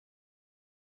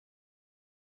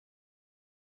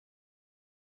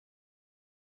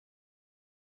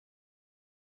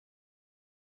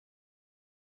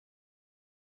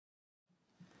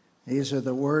These are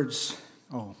the words.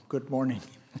 Oh, good morning.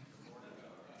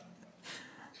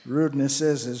 Rudeness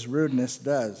is as rudeness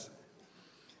does.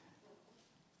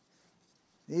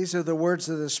 These are the words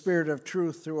of the Spirit of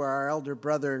truth through our elder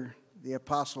brother, the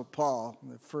Apostle Paul,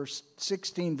 the first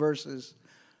 16 verses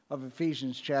of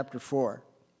Ephesians chapter 4.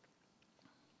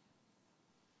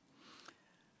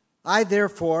 I,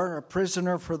 therefore, a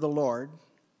prisoner for the Lord,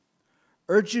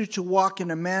 urge you to walk in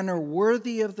a manner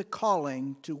worthy of the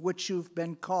calling to which you've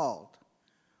been called,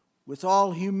 with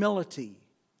all humility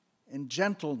and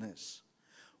gentleness,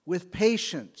 with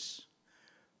patience,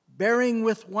 bearing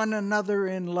with one another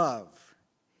in love,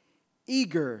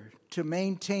 eager to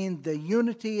maintain the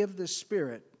unity of the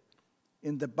Spirit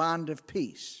in the bond of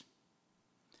peace.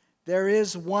 There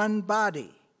is one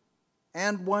body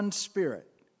and one Spirit,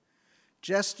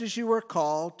 just as you were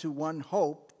called to one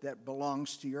hope that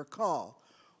belongs to your call,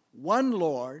 one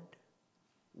Lord,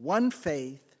 one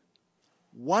faith,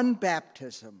 one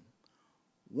baptism,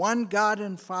 one God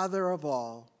and Father of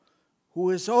all,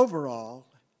 who is over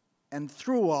all and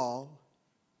through all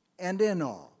and in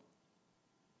all.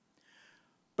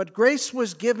 But grace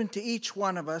was given to each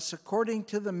one of us according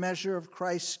to the measure of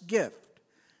Christ's gift.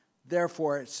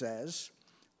 Therefore, it says,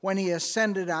 when he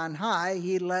ascended on high,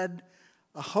 he led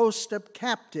a host of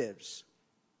captives,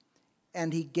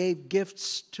 and he gave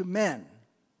gifts to men.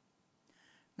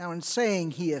 Now, in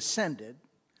saying he ascended,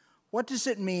 what does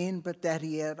it mean but that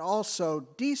he had also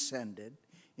descended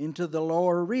into the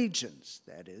lower regions,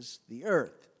 that is, the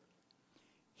earth?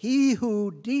 He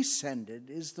who descended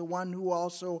is the one who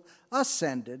also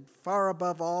ascended far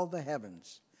above all the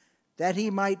heavens, that he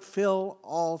might fill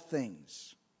all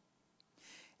things.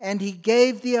 And he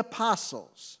gave the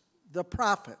apostles, the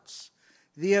prophets,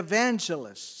 the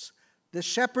evangelists, the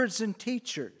shepherds and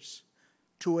teachers,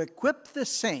 to equip the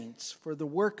saints for the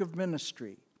work of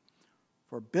ministry,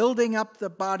 for building up the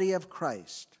body of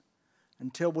Christ,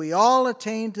 until we all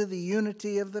attain to the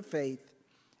unity of the faith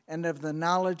and of the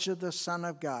knowledge of the Son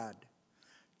of God,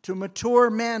 to mature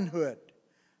manhood,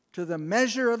 to the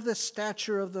measure of the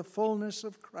stature of the fullness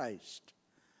of Christ,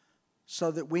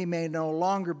 so that we may no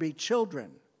longer be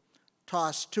children,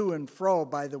 tossed to and fro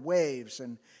by the waves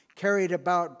and carried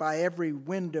about by every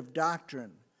wind of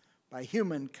doctrine, by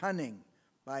human cunning,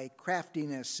 by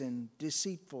craftiness in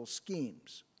deceitful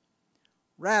schemes.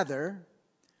 Rather,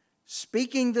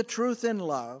 speaking the truth in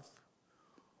love,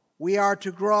 we are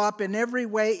to grow up in every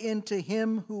way into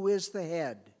him who is the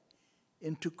head,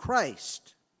 into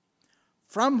Christ,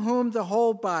 from whom the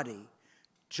whole body,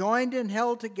 joined and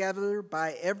held together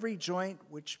by every joint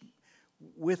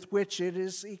with which it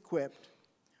is equipped,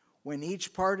 when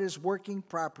each part is working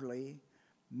properly,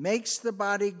 makes the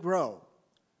body grow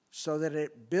so that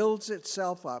it builds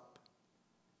itself up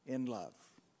in love.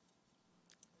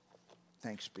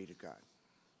 Thanks be to God.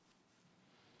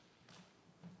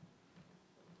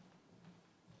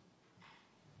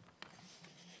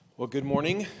 Well, good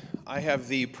morning. I have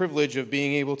the privilege of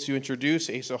being able to introduce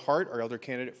Asa Hart, our elder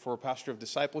candidate for pastor of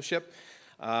Discipleship.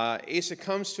 Asa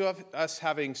comes to us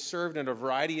having served in a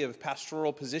variety of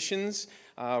pastoral positions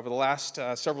over the last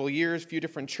several years, a few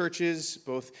different churches,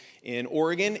 both in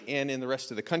Oregon and in the rest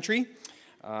of the country.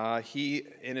 He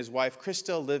and his wife,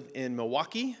 Krista, live in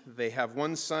Milwaukee. They have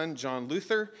one son, John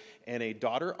Luther, and a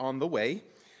daughter on the way.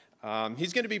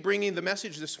 He's going to be bringing the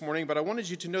message this morning, but I wanted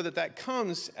you to know that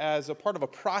comes as a part of a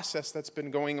process that's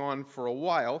been going on for a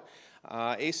while.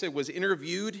 Asa was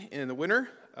interviewed in the winter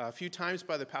a few times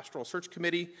by the Pastoral Search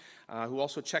Committee, who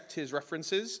also checked his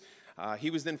references. He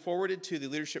was then forwarded to the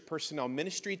Leadership Personnel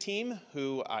Ministry team,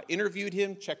 who interviewed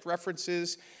him, checked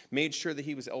references, made sure that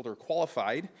he was elder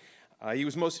qualified. He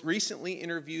was most recently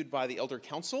interviewed by the Elder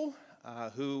Council,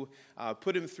 who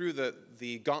put him through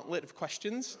the gauntlet of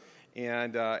questions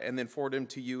and then forwarded him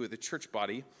to you, the church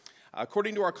body.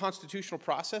 According to our constitutional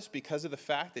process, because of the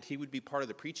fact that he would be part of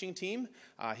the preaching team,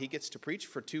 he gets to preach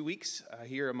for 2 weeks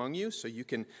here among you, so you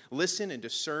can listen and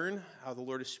discern how the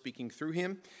Lord is speaking through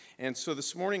him. And so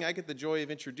this morning I get the joy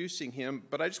of introducing him,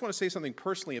 but I just want to say something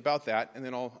personally about that, and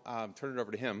then I'll turn it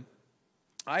over to him.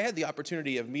 I had the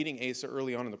opportunity of meeting Asa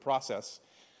early on in the process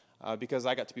because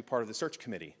I got to be part of the search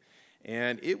committee.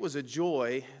 And it was a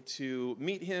joy to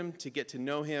meet him, to get to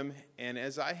know him, and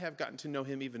as I have gotten to know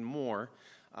him even more,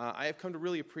 I have come to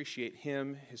really appreciate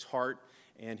him, his heart,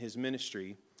 and his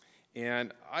ministry.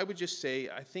 And I would just say,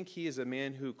 I think he is a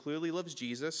man who clearly loves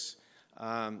Jesus,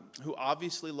 who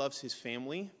obviously loves his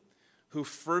family, who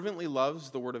fervently loves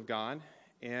the Word of God,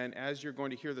 and as you're going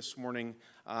to hear this morning,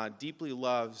 deeply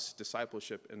loves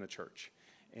discipleship in the church.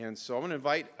 And so I'm going to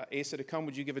invite Asa to come.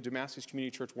 Would you give a Damascus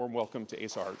Community Church warm welcome to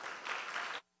Asa Hart?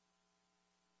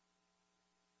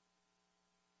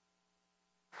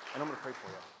 And I'm going to pray for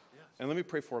you. Yes. And let me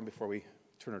pray for him before we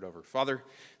turn it over. Father,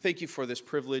 thank you for this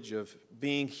privilege of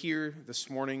being here this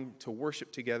morning to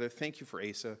worship together. Thank you for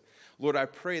Asa. Lord, I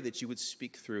pray that you would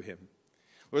speak through him.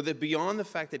 Lord, that beyond the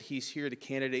fact that he's here to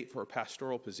candidate for a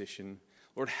pastoral position,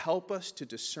 Lord, help us to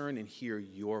discern and hear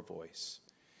your voice.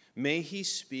 May he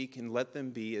speak and let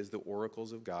them be as the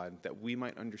oracles of God, that we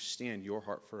might understand your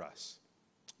heart for us.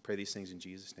 I pray these things in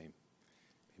Jesus' name.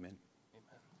 Amen.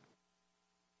 Amen.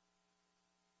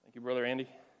 Thank you, Brother Andy.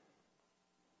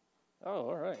 Oh,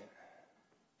 all right.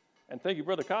 And thank you,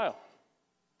 Brother Kyle.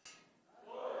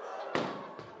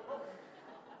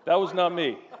 That was not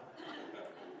me.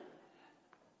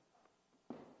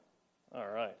 All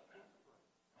right.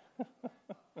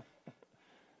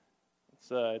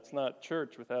 It's not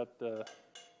church without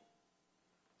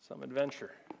some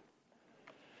adventure.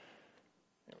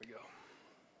 There we go.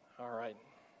 All right.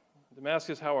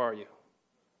 Damascus, how are you?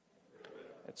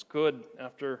 It's good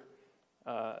after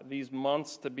these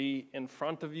months to be in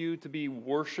front of you, to be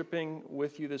worshiping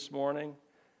with you this morning.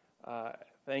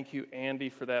 Thank you, Andy,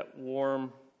 for that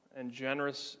warm and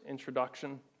generous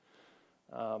introduction.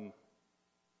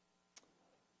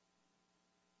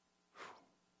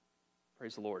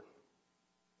 Praise the Lord.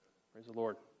 Praise the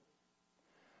Lord.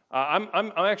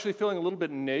 I'm actually feeling a little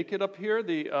bit naked up here.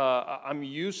 I'm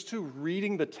used to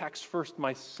reading the text first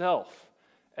myself,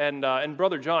 and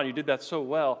Brother John, you did that so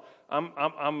well.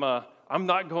 I'm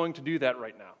not going to do that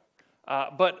right now.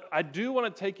 But I do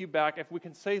want to take you back, if we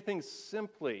can say things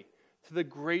simply, to the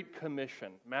Great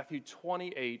Commission, Matthew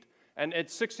 28, and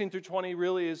it's 16 through 20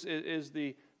 really is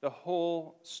the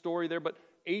whole story there, but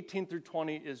 18 through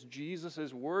 20 is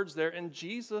Jesus' words there, and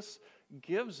Jesus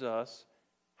gives us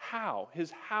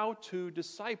his how-to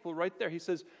disciple right there. He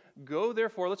says, go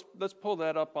therefore, let's pull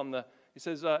that up on the, he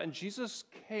says, and Jesus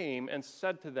came and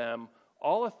said to them,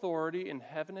 all authority in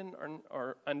heaven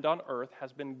and on earth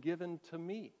has been given to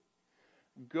me.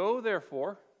 Go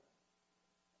therefore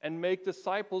and make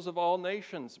disciples of all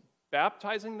nations,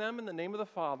 baptizing them in the name of the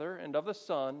Father and of the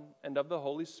Son and of the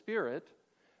Holy Spirit,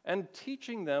 and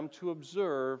teaching them to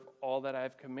observe all that I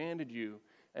have commanded you.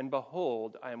 And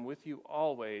behold, I am with you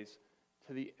always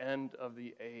to the end of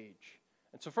the age.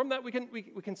 And so from that we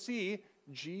can see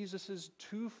Jesus'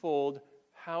 twofold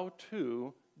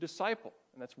how-to disciple.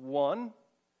 And that's one,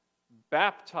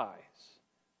 baptize.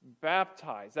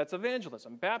 Baptize. That's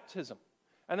evangelism, baptism.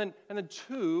 And then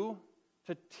two,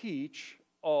 to teach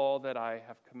all that I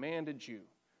have commanded you.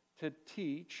 To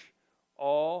teach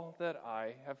all that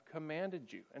I have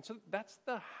commanded you. And so that's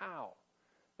the how.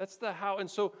 That's the how. And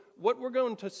so what we're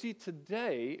going to see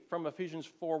today from Ephesians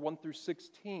 4, 1 through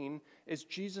 16 is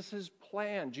Jesus'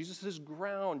 plan, Jesus'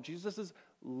 ground, Jesus'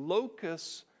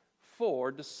 locus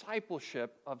for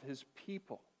discipleship of his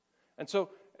people. And so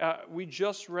we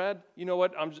just read, you know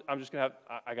what, I'm just going to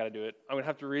I got to do it. I'm going to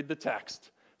have to read the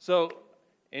text. So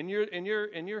in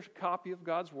your copy of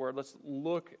God's Word, let's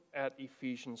look at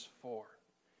Ephesians 4.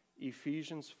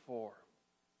 Ephesians 4.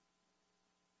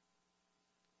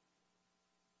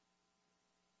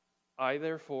 I,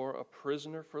 therefore, a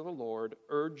prisoner for the Lord,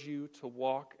 urge you to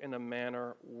walk in a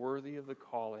manner worthy of the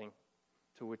calling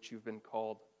to which you've been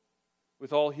called,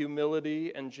 with all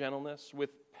humility and gentleness,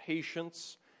 with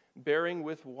patience, bearing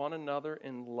with one another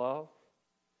in love,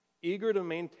 eager to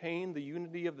maintain the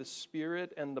unity of the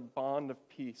Spirit and the bond of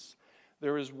peace.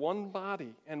 There is one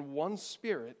body and one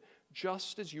Spirit,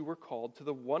 just as you were called to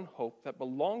the one hope that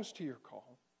belongs to your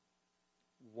call.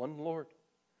 One Lord,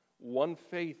 one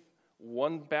faith,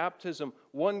 one baptism,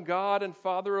 one God and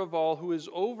Father of all, who is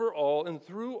over all and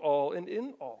through all and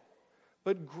in all.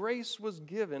 But grace was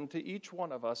given to each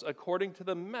one of us according to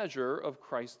the measure of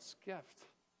Christ's gift.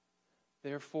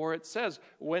 Therefore it says,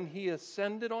 when he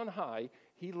ascended on high,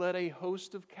 he led a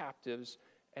host of captives,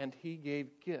 and he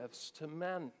gave gifts to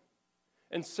men.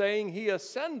 And saying he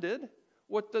ascended,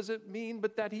 what does it mean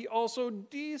but that he also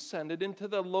descended into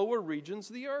the lower regions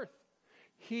of the earth?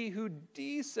 He who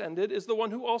descended is the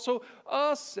one who also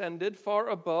ascended far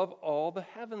above all the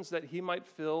heavens, that he might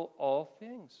fill all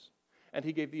things. And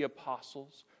he gave the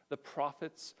apostles, the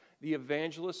prophets, the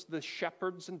evangelists, the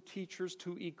shepherds and teachers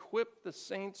to equip the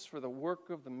saints for the work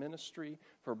of the ministry,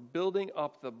 for building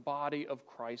up the body of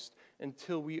Christ,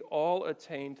 until we all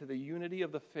attain to the unity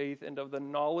of the faith and of the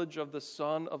knowledge of the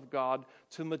Son of God,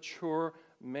 to mature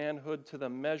manhood, to the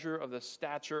measure of the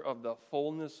stature of the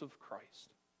fullness of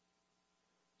Christ,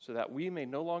 so that we may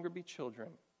no longer be children,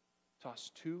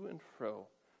 tossed to and fro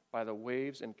by the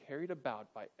waves and carried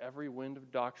about by every wind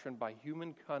of doctrine, by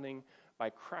human cunning, by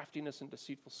craftiness and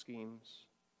deceitful schemes.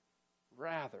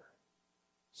 Rather,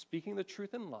 speaking the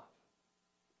truth in love,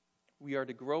 we are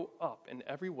to grow up in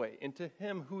every way into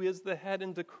Him who is the head,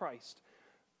 into Christ,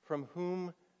 from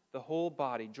whom the whole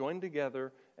body, joined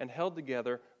together and held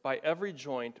together by every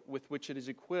joint with which it is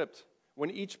equipped, when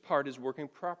each part is working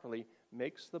properly,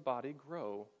 makes the body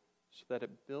grow so that it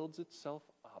builds itself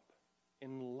up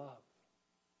in love.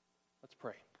 Let's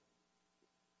pray.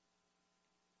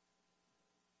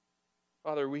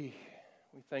 Father, we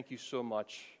thank you so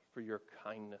much for your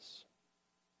kindness.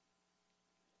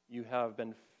 You have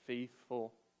been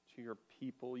faithful to your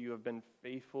people. You have been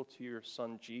faithful to your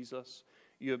Son, Jesus.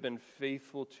 You have been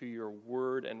faithful to your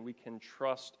word, and we can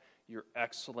trust your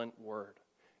excellent word.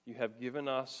 You have given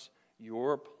us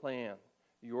your plan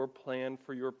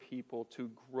for your people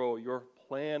to grow, your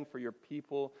plan for your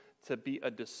people to be a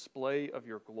display of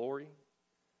your glory.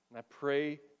 And I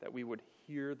pray that we would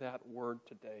hear that word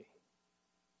today.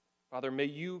 Father, may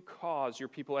you cause your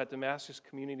people at Damascus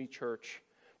Community Church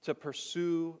to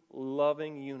pursue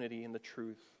loving unity in the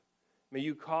truth. May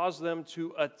you cause them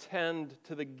to attend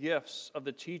to the gifts of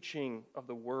the teaching of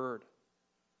the word.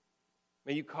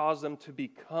 May you cause them to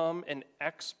become an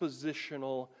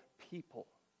expositional people.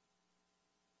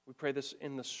 We pray this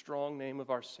in the strong name of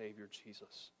our Savior,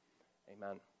 Jesus.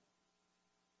 Amen.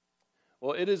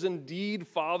 Well, it is indeed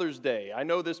Father's Day. I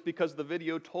know this because the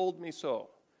video told me so.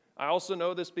 I also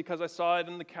know this because I saw it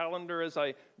in the calendar as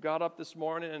I got up this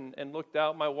morning and looked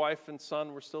out. My wife and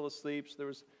son were still asleep, so there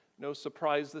was no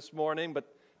surprise this morning. But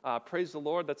praise the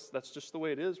Lord, that's just the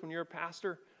way it is when you're a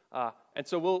pastor. And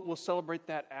so we'll celebrate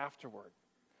that afterward.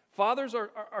 Fathers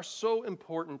are so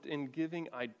important in giving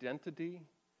identity,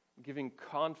 giving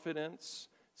confidence,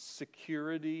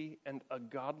 security, and a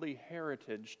godly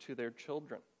heritage to their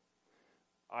children.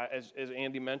 As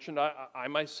Andy mentioned, I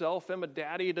myself am a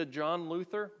daddy to John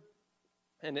Luther,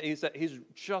 and he's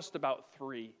just about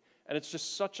 3. And it's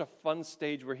just such a fun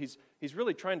stage where he's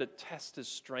really trying to test his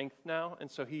strength now, and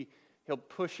so he'll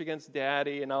push against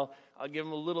Daddy, and I'll give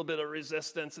him a little bit of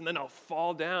resistance, and then I'll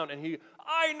fall down, and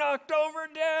I knocked over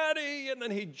Daddy, and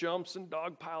then he jumps and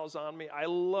dog piles on me. I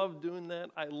love doing that.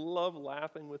 I love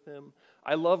laughing with him.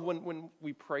 I love when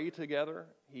we pray together.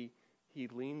 He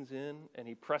leans in and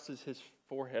he presses his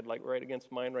forehead like right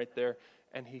against mine right there,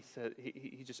 and he said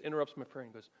he just interrupts my prayer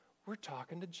and goes, "We're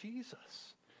talking to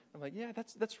Jesus." I'm like, "Yeah,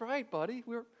 that's right, buddy.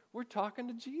 We're talking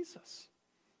to Jesus."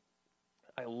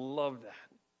 I love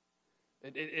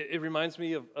that. It reminds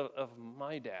me of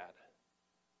my dad,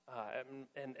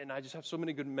 and I just have so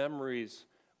many good memories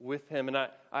with him. And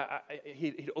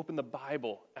he'd open the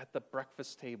Bible at the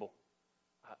breakfast table.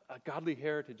 A godly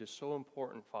heritage is so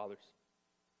important, fathers.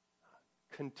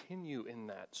 Continue in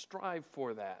that. Strive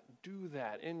for that. Do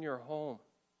that in your home.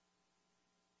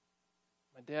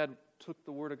 My dad took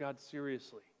the Word of God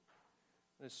seriously.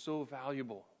 It is so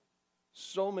valuable.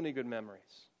 So many good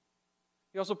memories.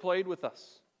 He also played with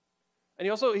us. And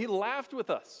he laughed with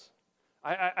us.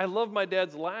 I love my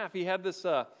dad's laugh. He had this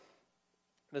laugh.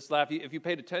 If you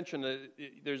paid attention,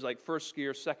 there's like first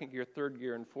gear, second gear, third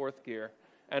gear, and fourth gear.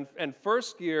 And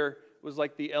first gear was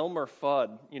like the Elmer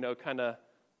Fudd, kind of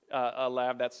a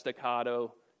laugh, that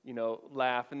staccato,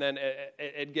 laugh. And then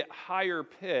it'd get higher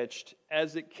pitched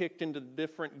as it kicked into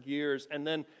different gears. And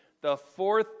then the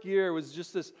fourth gear was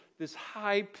just this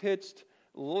high-pitched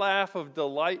laugh of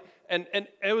delight. And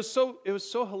it was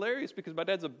so hilarious because my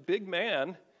dad's a big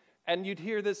man, and you'd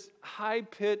hear this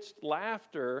high-pitched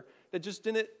laughter that just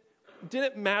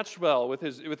didn't match well with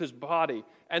his body.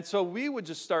 And so we would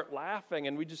just start laughing,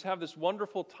 and we'd just have this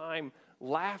wonderful time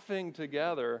laughing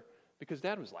together because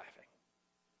Dad was laughing.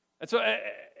 And so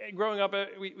growing up,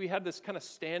 we had this kind of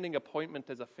standing appointment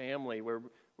as a family where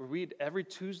we'd, every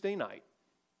Tuesday night,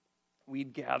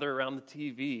 we'd gather around the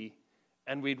TV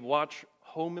and we'd watch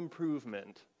Home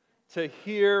Improvement to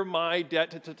hear my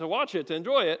dad, to watch it, to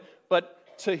enjoy it,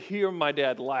 but to hear my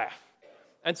dad laugh.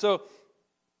 And so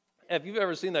if you've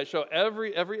ever seen that show,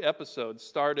 every episode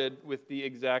started with the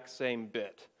exact same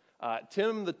bit.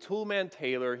 Tim the Toolman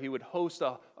Taylor, he would host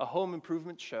a home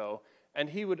improvement show, and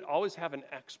he would always have an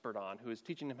expert on who was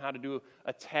teaching him how to do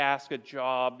a task, a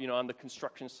job, on the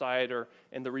construction site or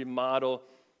in the remodel.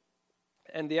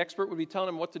 And the expert would be telling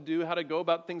him what to do, how to go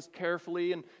about things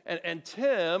carefully. And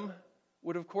Tim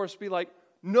would, of course, be like,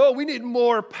 "No, we need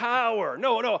more power.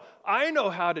 No, I know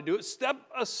how to do it. Step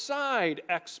aside,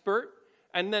 expert."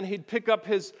 And then he'd pick up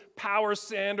his power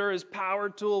sander, his power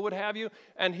tool, what have you,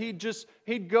 and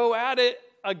he'd go at it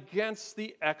against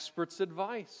the expert's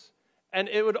advice. And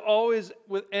it would always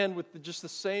end with just the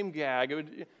same gag. It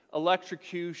would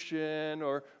electrocution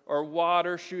or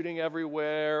water shooting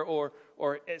everywhere or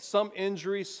some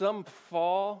injury, some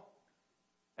fall.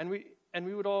 And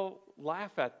we would all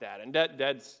laugh at that. And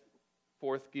Dad's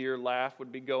fourth gear laugh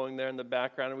would be going there in the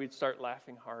background, and we'd start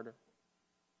laughing harder.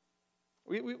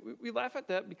 We laugh at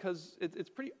that because it's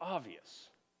pretty obvious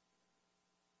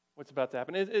what's about to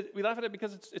happen. We laugh at it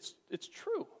because it's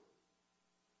true.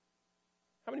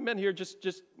 How many men here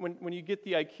just when you get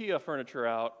the IKEA furniture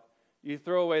out, you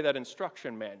throw away that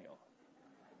instruction manual?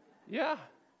 Yeah,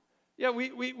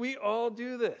 we all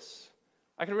do this.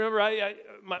 I can remember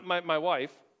my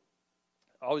wife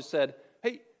always said,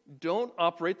 "Hey, don't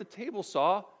operate the table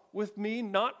saw with me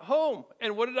not home."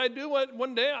 And what did I do?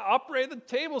 One day I operated the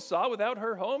table saw without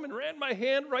her home and ran my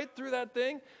hand right through that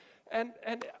thing. And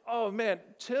oh man,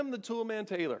 Tim the Toolman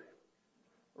Taylor,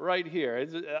 right here.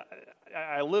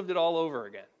 I lived it all over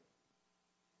again.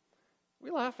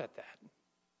 We laugh at that.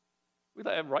 We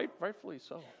laugh, rightfully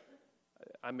so.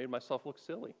 I made myself look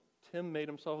silly. Tim made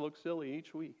himself look silly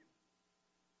each week.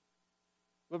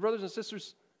 But brothers and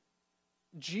sisters,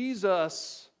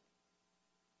 Jesus,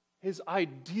 his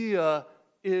idea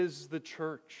is the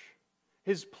church.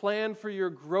 His plan for your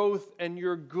growth and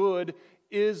your good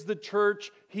is the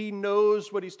church. He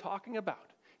knows what he's talking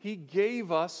about. He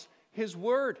gave us his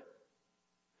word.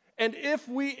 And if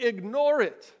we ignore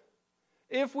it,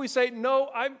 if we say, no,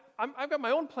 I've got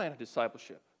my own plan of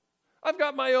discipleship, I've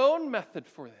got my own method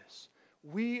for this,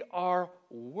 we are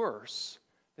worse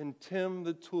than Tim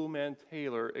the Toolman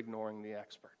Taylor ignoring the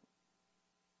expert.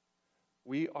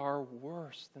 We are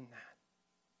worse than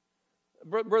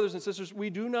that. Brothers and sisters, we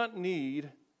do not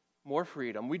need more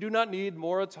freedom. We do not need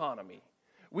more autonomy.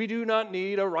 We do not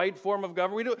need a right form of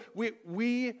government.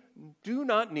 We do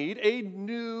not need a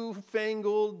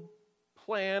newfangled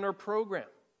plan or program.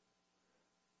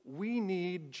 We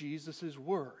need Jesus'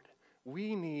 word.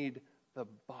 We need the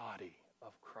body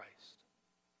of Christ.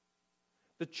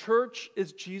 The church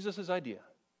is Jesus' idea.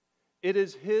 It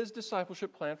is his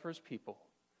discipleship plan for his people.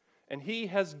 And he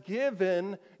has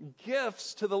given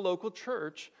gifts to the local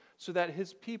church so that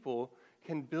his people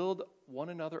can build one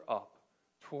another up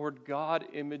toward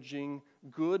God-imaging,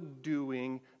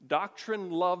 good-doing,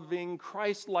 doctrine-loving,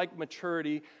 Christ-like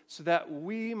maturity so that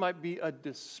we might be a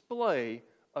display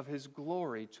of his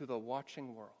glory to the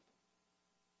watching world.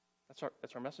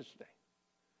 That's our message today.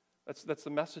 That's the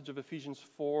message of Ephesians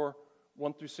 4,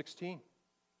 1 through 16.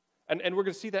 And we're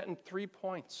going to see that in 3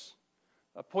 points.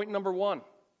 Point number 1,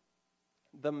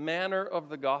 the manner of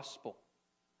the gospel.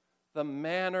 The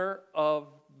manner of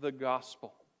the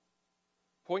gospel.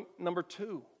 Point number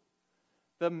 2,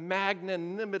 the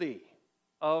magnanimity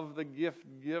of the gift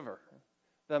giver.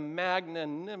 The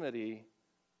magnanimity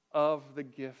of the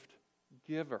gift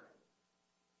giver.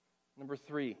 Number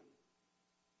 3,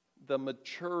 the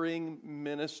maturing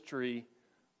ministry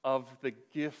of the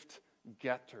gift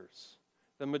getters.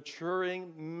 The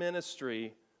maturing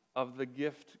ministry of the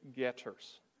gift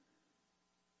getters.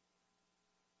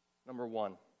 Number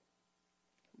 1,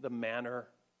 the manner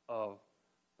of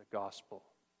the gospel.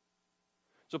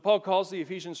 So Paul calls the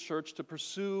Ephesians church to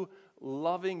pursue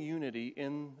loving unity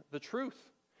in the truth.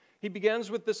 He begins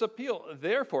with this appeal,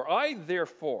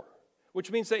 therefore,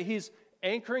 which means that he's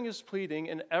anchoring his pleading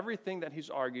in everything that he's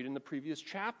argued in the previous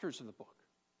chapters of the book.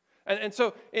 And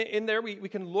so in there we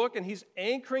can look, and he's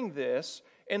anchoring this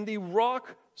in the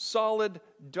rock-solid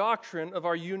doctrine of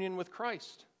our union with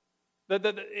Christ.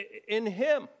 That in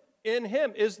him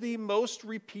is the most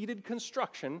repeated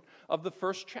construction of the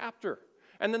first chapter.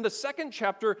 And then the second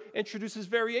chapter introduces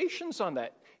variations on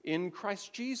that. In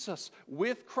Christ Jesus,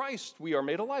 with Christ, we are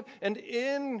made alive, and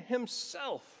in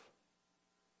himself.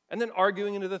 And then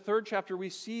arguing into the third chapter, we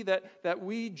see that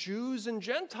we Jews and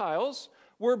Gentiles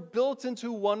were built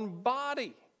into one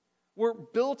body. We're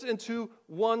built into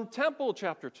one temple,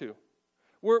 chapter 2.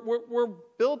 We're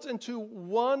built into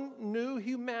one new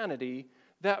humanity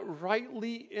that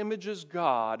rightly images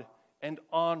God and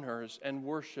honors and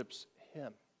worships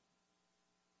him.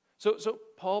 So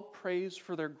Paul prays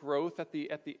for their growth at the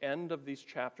end of these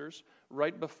chapters,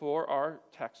 right before our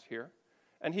text here.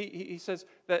 And he says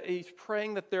that he's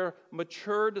praying that their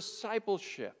mature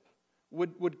discipleship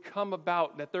would come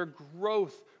about, that their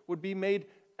growth would be made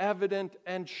evident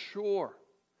and sure.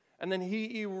 And then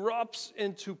he erupts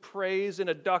into praise in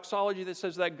a doxology that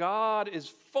says that God is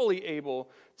fully able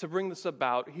to bring this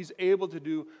about. He's able to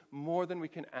do more than we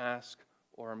can ask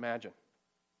or imagine.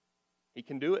 He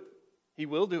can do it. He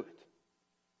will do it.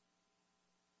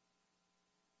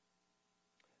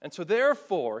 And so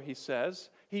therefore, he says,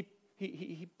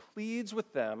 he pleads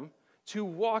with them to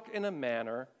walk in a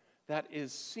manner that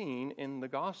is seen in the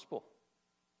gospel.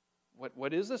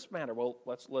 What is this manner? Well,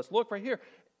 let's look right here.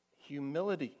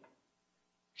 Humility,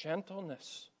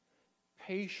 gentleness,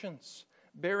 patience,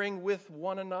 bearing with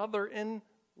one another in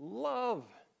love,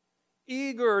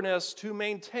 eagerness to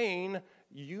maintain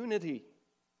unity.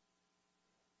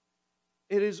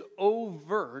 It is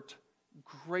overt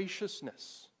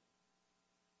graciousness.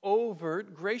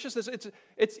 Overt graciousness.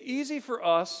 It's easy for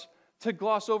us to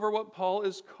gloss over what Paul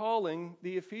is calling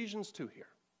the Ephesians to here.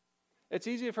 It's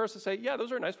easy for us to say, yeah,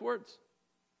 those are nice words.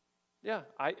 Yeah,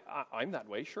 I'm that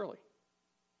way, surely.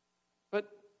 But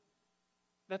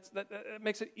that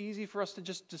makes it easy for us to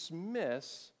just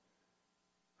dismiss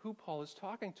who Paul is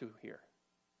talking to here.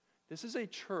 This is a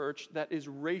church that is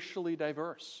racially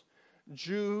diverse,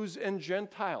 Jews and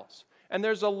Gentiles. And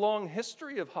there's a long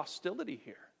history of hostility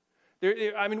here.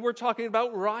 We're talking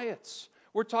about riots.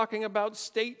 We're talking about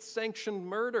state-sanctioned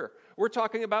murder. We're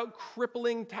talking about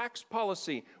crippling tax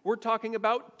policy. We're talking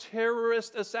about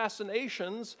terrorist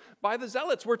assassinations by the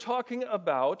zealots. We're talking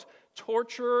about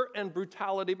torture and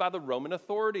brutality by the Roman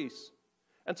authorities.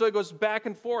 And so it goes back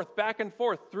and forth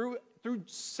through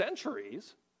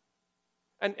centuries.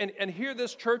 And here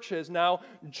this church is now,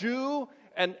 Jew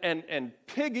and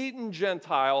pig-eaten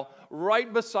Gentile,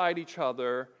 right beside each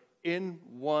other in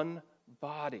one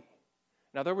body.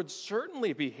 Now, there would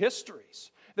certainly be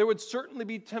histories. There would certainly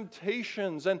be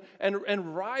temptations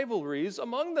and rivalries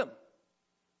among them.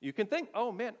 You can think,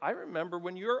 oh man, I remember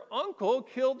when your uncle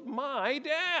killed my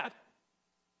dad.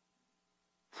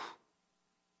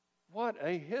 What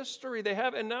a history they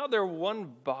have, and now they're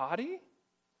one body.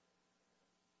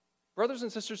 Brothers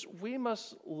and sisters, we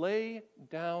must lay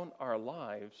down our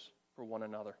lives for one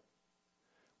another.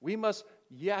 We must,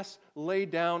 yes, lay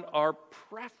down our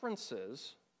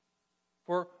preferences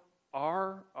for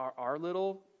our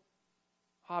little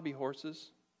hobby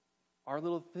horses, our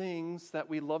little things that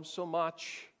we love so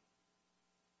much,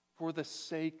 for the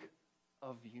sake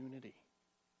of unity.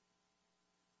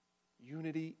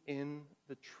 Unity in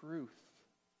the truth.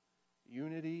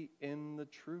 Unity in the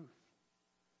truth.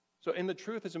 So in the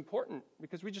truth is important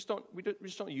because we just don't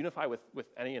unify with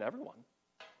any and everyone.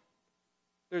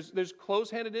 There's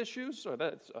close-handed issues, or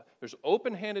there's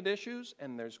open-handed issues,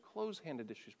 and there's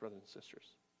close-handed issues, brothers and sisters.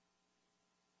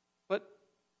 But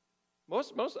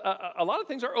a lot of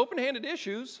things are open-handed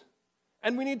issues,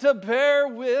 and we need to bear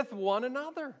with one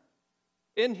another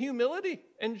in humility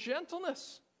and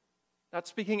gentleness. Not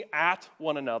speaking at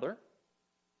one another,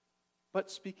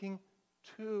 but speaking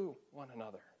to one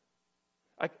another.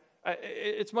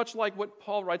 It's much like what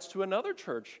Paul writes to another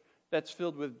church that's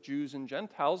filled with Jews and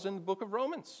Gentiles in the book of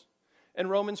Romans. In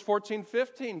Romans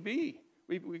 14:15b,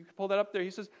 we pull that up there.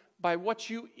 He says, by what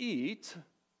you eat,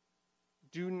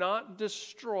 do not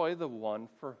destroy the one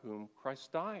for whom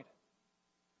Christ died.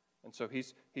 And so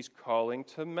he's calling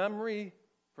to memory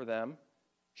for them,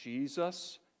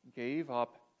 Jesus gave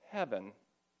up heaven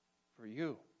for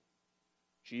you.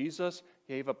 Jesus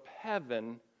gave up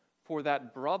heaven for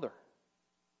that brother.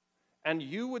 And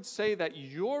you would say that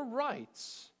your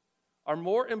rights are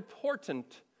more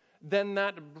important than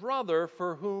that brother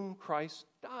for whom Christ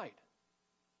died.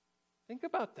 Think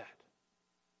about that.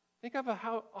 Think of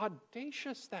how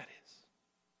audacious that is.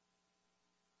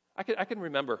 I can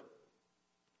remember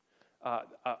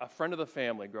a friend of the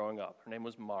family growing up. Her name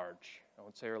was Marge. I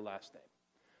won't say her last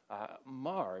name.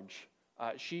 Marge,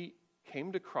 she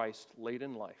came to Christ late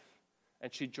in life,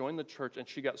 and she joined the church, and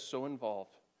she got so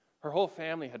involved. Her whole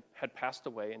family had passed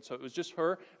away, and so it was just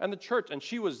her and the church, and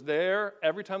she was there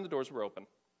every time the doors were open.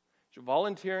 She was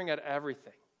volunteering at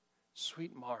everything.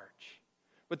 Sweet Marge.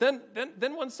 But then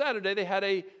one Saturday, they had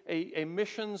a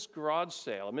missions garage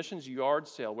sale, a missions yard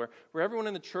sale, where everyone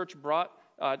in the church brought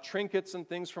trinkets and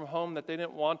things from home that they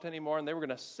didn't want anymore, and they were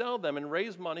going to sell them and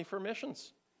raise money for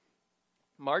missions.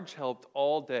 Marge helped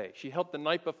all day. She helped the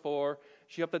night before.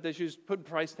 She helped that day. She was putting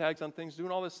price tags on things,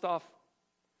 doing all this stuff.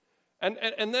 And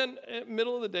then in the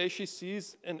middle of the day, she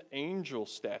sees an angel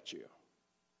statue.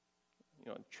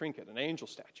 A trinket, an angel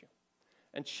statue.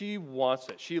 And she wants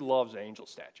it. She loves angel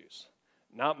statues.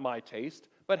 Not my taste,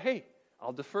 but hey,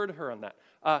 I'll defer to her on that.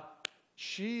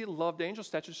 She loved angel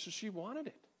statues, so she wanted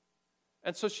it.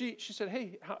 And so she said,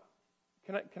 hey,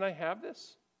 can I have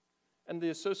this? And the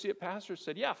associate pastor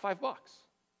said, yeah, $5.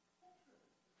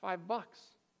 $5.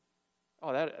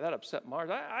 Oh, that upset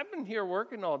Marge. I've been here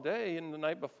working all day, and the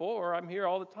night before, I'm here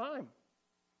all the time.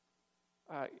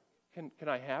 Can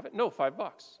I have it? No, $5.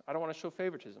 I don't want to show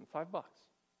favoritism. $5.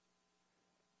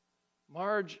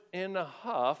 Marge, in a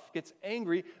huff, gets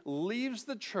angry, leaves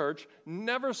the church,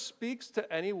 never speaks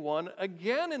to anyone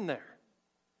again in there.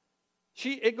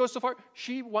 It goes so far,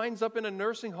 she winds up in a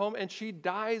nursing home, and she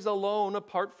dies alone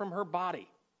apart from her body.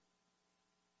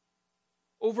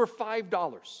 Over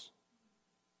 $5.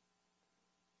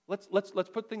 Let's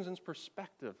put things in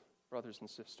perspective, brothers and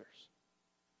sisters.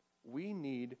 We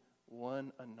need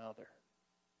one another.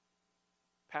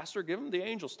 Pastor, give them the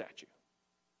angel statue.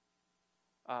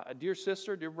 A dear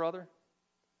sister, dear brother,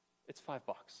 it's $5.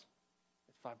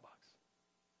 It's $5.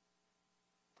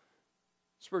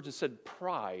 Spurgeon said,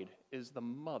 pride is the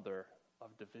mother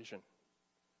of division.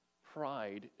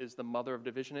 Pride is the mother of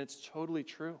division. And it's totally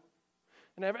true.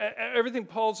 And everything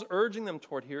Paul's urging them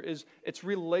toward here is it's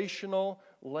relational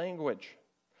language.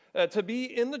 To be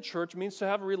in the church means to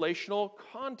have relational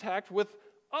contact with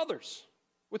others,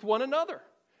 with one another.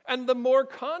 And the more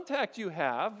contact you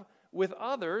have with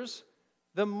others,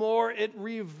 the more it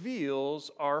reveals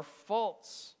our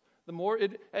faults. The more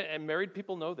and married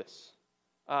people know this.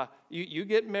 You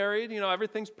get married,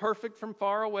 everything's perfect from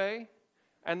far away,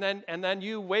 and then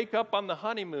you wake up on the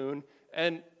honeymoon,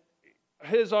 and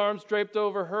his arms draped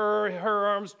over her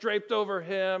arms draped over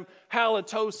him,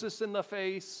 halitosis in the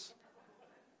face.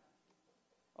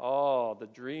 Oh, the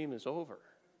dream is over.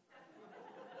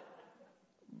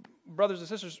 Brothers and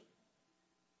sisters,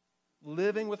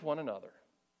 living with one another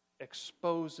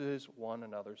exposes one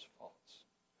another's faults.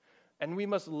 And we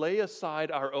must lay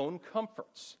aside our own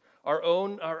comforts, our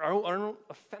own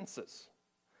offenses,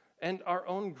 and our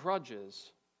own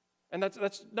grudges. And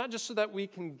that's not just so that we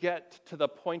can get to the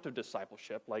point of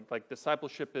discipleship, like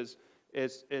discipleship is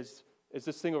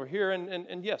this thing over here,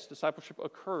 and yes, discipleship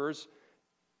occurs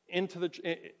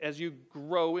as you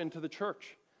grow into the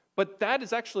church. But that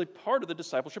is actually part of the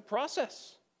discipleship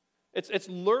process. It's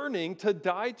learning to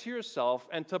die to yourself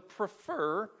and to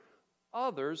prefer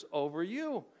others over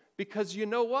you. Because you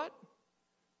know what?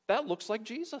 That looks like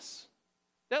Jesus.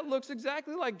 That looks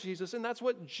exactly like Jesus, and that's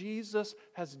what Jesus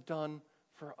has done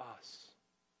for us.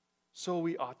 So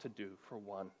we ought to do for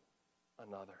one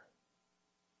another.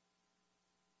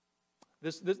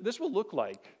 This will look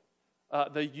like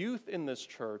the youth in this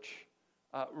church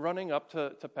running up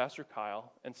to Pastor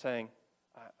Kyle and saying,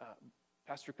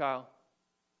 Pastor Kyle,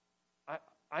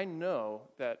 I know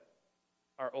that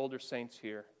our older saints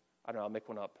here, I don't know, I'll make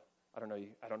one up. I don't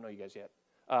know you guys yet.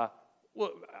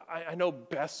 I know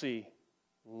Bessie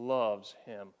loves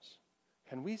hymns.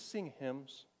 Can we sing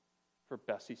hymns for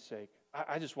Bessie's sake?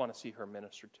 I just want to see her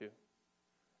minister too.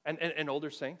 And older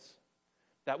saints,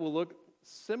 that will look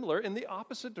similar in the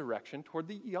opposite direction toward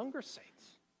the younger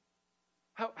saints.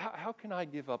 How can I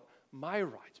give up my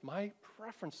rights, my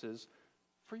preferences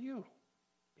for you?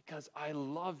 Because I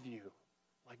love you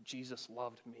like Jesus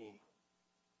loved me.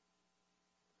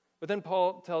 But then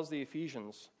Paul tells the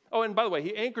Ephesians, and by the way,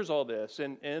 he anchors all this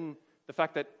in the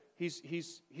fact that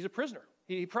he's a prisoner.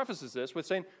 He prefaces this with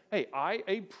saying, hey,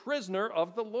 a prisoner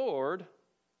of the Lord,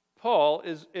 Paul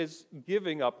is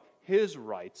giving up his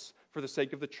rights for the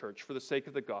sake of the church, for the sake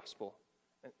of the gospel.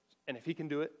 And if he can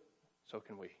do it, so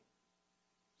can we.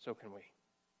 So can we.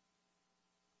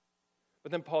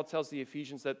 But then Paul tells the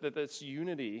Ephesians that this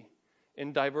unity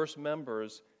in diverse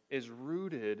members is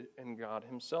rooted in God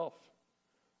himself.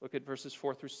 Look at verses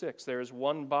 4 through 6. There is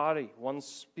one body, one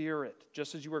spirit,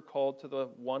 just as you were called to the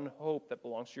one hope that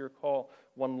belongs to your call.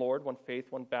 One Lord, one faith,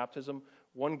 one baptism,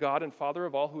 one God and Father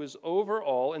of all, who is over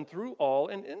all and through all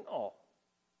and in all.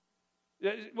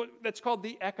 That's called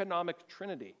the economic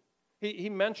Trinity. He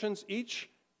mentions each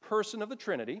person of the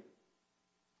Trinity,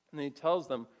 and then he tells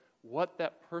them what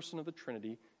that person of the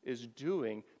Trinity is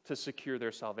doing to secure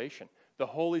their salvation. The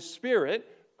Holy Spirit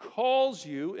calls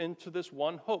you into this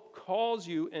one hope, calls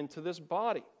you into this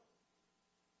body.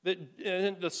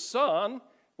 The Son,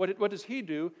 what does he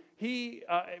do?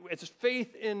 It's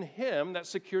faith in him that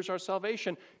secures our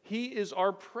salvation. He is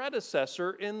our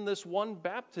predecessor in this one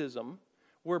baptism.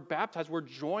 We're baptized, we're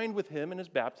joined with him in his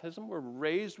baptism, we're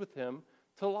raised with him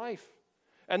to life.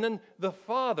 And then the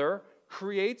Father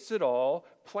creates it all,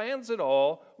 plans it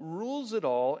all, rules it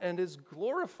all, and is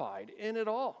glorified in it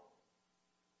all.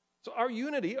 So our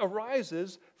unity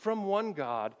arises from one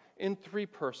God in three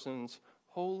persons,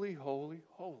 holy, holy,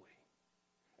 holy.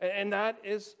 And that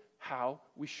is how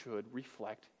we should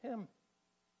reflect him.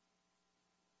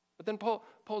 But then Paul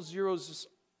zeroes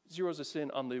us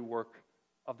in on the work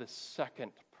of the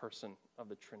second person of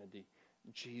the Trinity,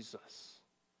 Jesus.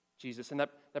 And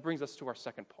that brings us to our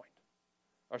second point.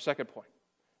 Our second point,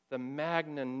 the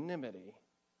magnanimity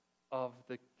of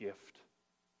the gift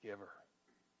giver.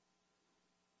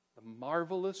 The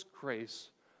marvelous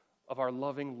grace of our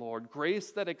loving Lord,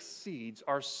 grace that exceeds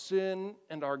our sin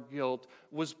and our guilt,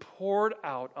 was poured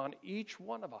out on each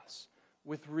one of us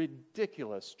with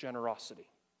ridiculous generosity.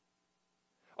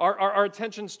 Our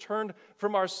attentions turned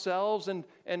from ourselves and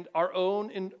our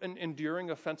own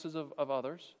enduring offenses of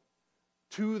others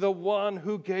to the one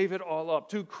who gave it all up,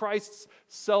 to Christ's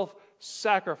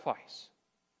self-sacrifice.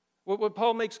 What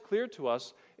Paul makes clear to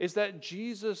us is that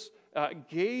Jesus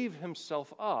gave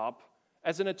himself up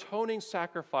as an atoning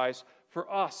sacrifice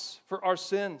for us, for our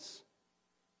sins.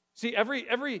 See,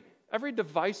 every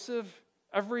divisive,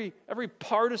 every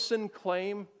partisan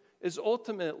claim is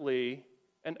ultimately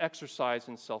an exercise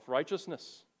in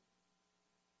self-righteousness.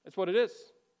 That's what it is.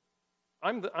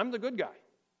 I'm the good guy.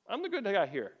 I'm the good guy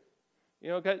here.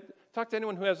 Talk to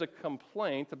anyone who has a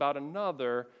complaint about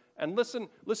another, and listen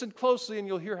closely, and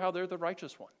you'll hear how they're the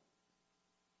righteous one.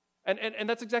 And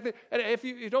that's exactly. And if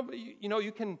you don't,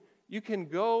 you can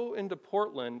go into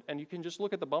Portland and you can just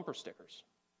look at the bumper stickers,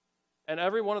 and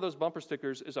every one of those bumper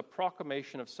stickers is a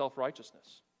proclamation of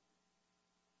self-righteousness.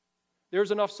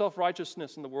 There's enough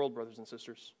self-righteousness in the world, brothers and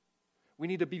sisters. We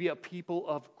need to be a people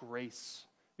of grace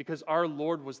because our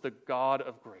Lord was the God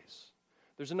of grace.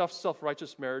 There's enough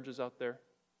self-righteous marriages out there.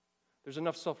 There's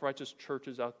enough self-righteous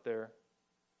churches out there.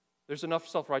 There's enough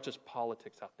self-righteous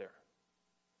politics out there.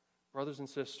 Brothers and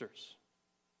sisters,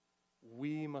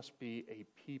 we must be a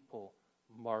people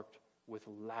marked with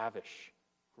lavish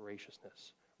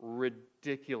graciousness,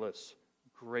 ridiculous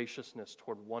graciousness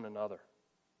toward one another.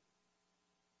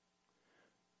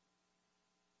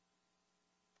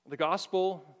 The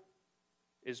gospel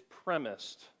is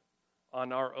premised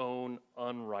on our own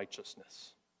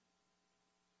unrighteousness.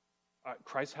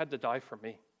 Christ had to die for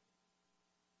me.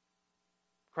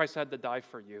 Christ had to die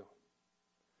for you.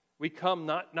 We come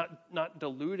not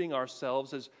deluding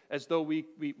ourselves as though we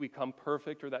come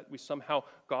perfect or that we somehow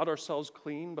got ourselves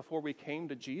clean before we came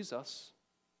to Jesus.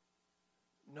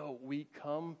 No, we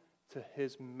come to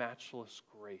his matchless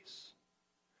grace.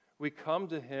 We come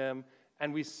to him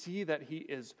and we see that he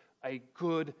is a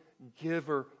good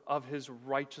giver of his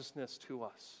righteousness to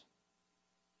us.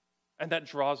 And that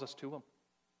draws us to him.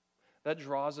 That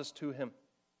draws us to him.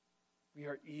 We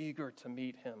are eager to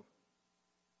meet him.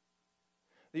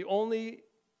 The only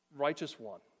righteous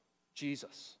one,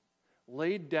 Jesus,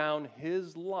 laid down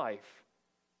his life,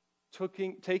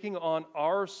 taking on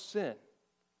our sin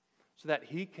so that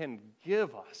he can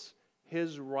give us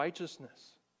his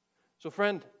righteousness. So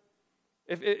friend,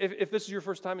 if this is your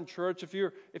first time in church, if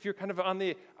you're kind of on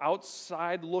the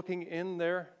outside looking in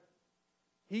there,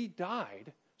 he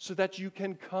died so that you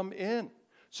can come in,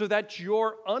 so that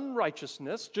your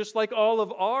unrighteousness, just like all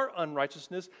of our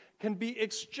unrighteousness, can be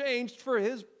exchanged for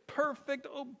his perfect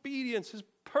obedience, his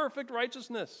perfect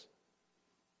righteousness.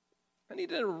 And he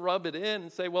didn't rub it in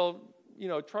and say, well,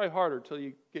 try harder till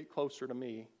you get closer to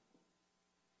me.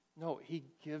 No, he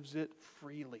gives it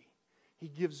freely. He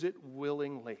gives it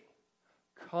willingly.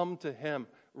 Come to him,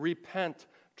 repent,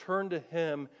 turn to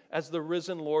him as the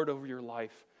risen Lord over your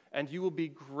life, and you will be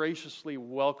graciously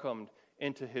welcomed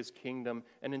into his kingdom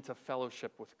and into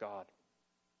fellowship with God.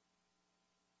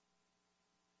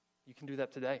 You can do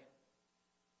that today.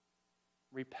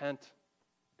 Repent,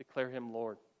 declare him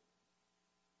Lord.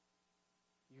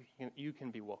 You can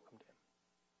be welcomed in.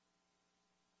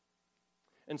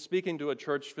 And speaking to a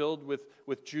church filled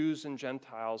with Jews and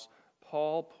Gentiles,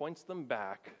 Paul points them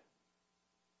back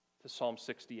to Psalm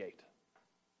 68.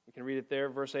 You can read it there,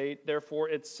 verse 8. Therefore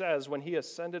it says, when he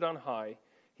ascended on high,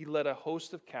 he led a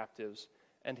host of captives,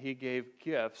 and he gave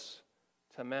gifts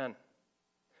to men.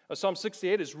 Psalm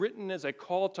 68 is written as a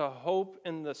call to hope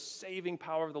in the saving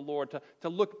power of the Lord, to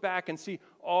look back and see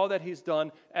all that he's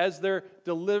done as they're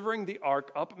delivering the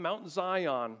ark up Mount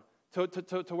Zion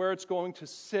to where it's going to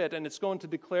sit, and it's going to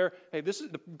declare, hey,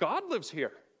 God lives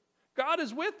here. God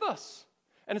is with us.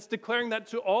 And it's declaring that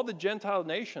to all the Gentile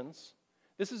nations.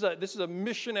 This is a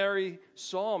missionary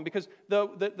psalm because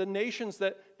the nations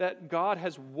that God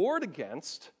has warred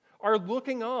against are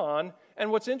looking on.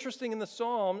 And what's interesting in the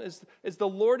psalm is the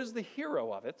Lord is the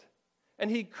hero of it. And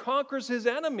he conquers his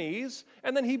enemies,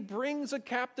 and then he brings a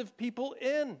captive people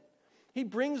in. He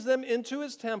brings them into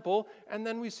his temple, and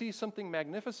then we see something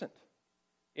magnificent.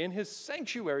 In his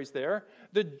sanctuaries there,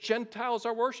 the Gentiles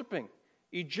are worshiping.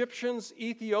 Egyptians,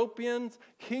 Ethiopians,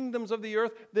 kingdoms of the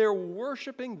earth, they're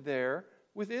worshiping there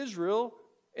with Israel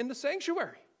in the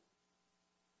sanctuary.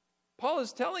 Paul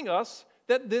is telling us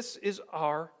that this is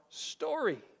our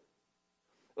story.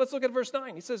 Let's look at verse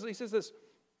 9. He says this,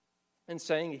 and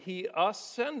saying, he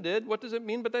ascended, what does it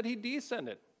mean but that he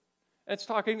descended? And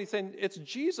he's saying it's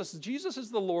Jesus. Jesus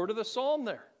is the Lord of the psalm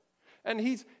there. And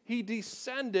he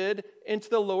descended into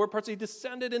the lower parts. He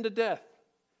descended into death.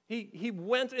 He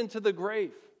went into the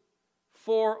grave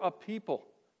for a people,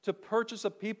 to purchase a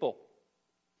people.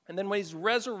 And then when he's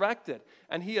resurrected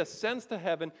and he ascends to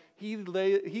heaven, he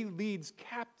leads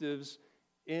captives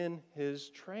in his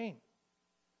train.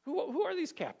 Who are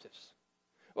these captives?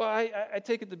 Well, I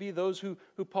take it to be those who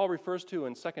Paul refers to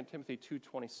in 2 Timothy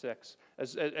 2:26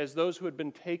 as those who had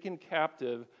been taken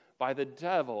captive by the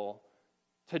devil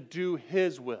to do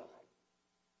his will.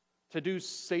 to do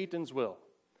Satan's will.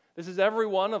 This is every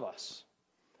one of us.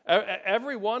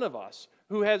 Every one of us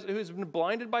who has been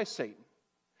blinded by Satan.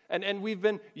 And we've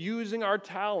been using our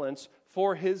talents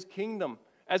for his kingdom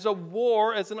as a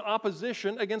war, as an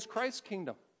opposition against Christ's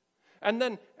kingdom. And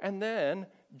then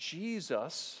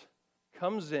Jesus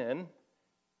comes in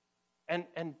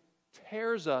and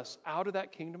tears us out of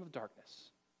that kingdom of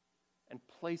darkness and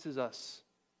places us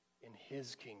in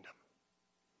his kingdom.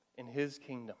 In his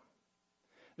kingdom.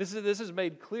 This is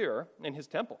made clear in his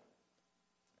temple,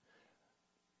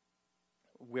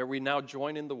 where we now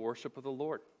join in the worship of the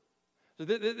Lord. So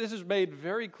this is made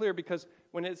very clear because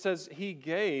when it says he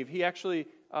gave, he actually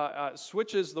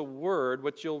switches the word,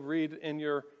 which you'll read in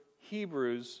your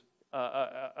Hebrews,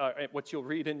 what you'll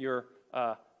read in your,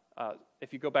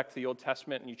 if you go back to the Old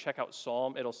Testament and you check out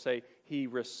Psalm, it'll say he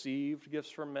received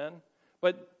gifts from men.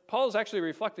 But Paul is actually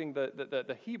reflecting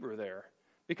the Hebrew there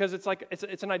because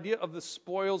it's an idea of the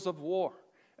spoils of war.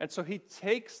 And so he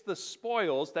takes the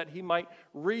spoils that he might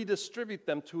redistribute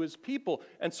them to his people.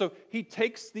 And so he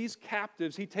takes these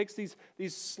captives, he takes these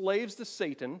slaves to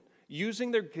Satan,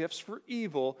 using their gifts for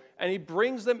evil, and he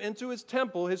brings them into his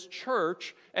temple, his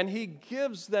church, and he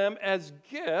gives them as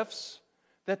gifts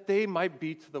that they might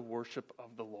be to the worship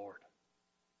of the Lord.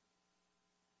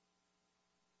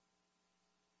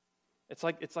 It's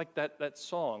like that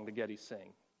song the Getty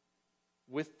sang,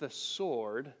 with the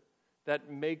sword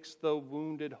that makes the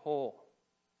wounded whole.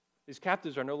 These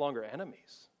captives are no longer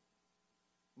enemies.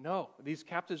 No, these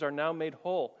captives are now made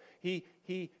whole. He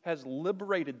has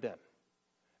liberated them.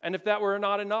 And if that were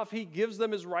not enough, he gives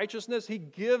them his righteousness. He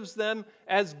gives them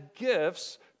as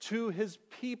gifts to his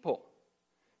people.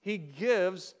 He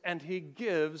gives and he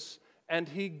gives and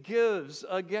he gives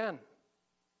again.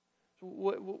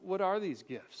 What are these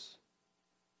gifts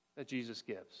that Jesus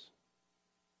gives?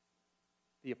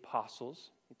 The apostles,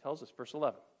 he tells us, verse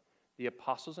 11, the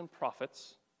apostles and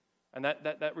prophets, and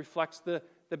that reflects the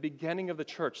beginning of the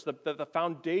church, the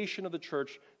foundation of the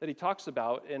church that he talks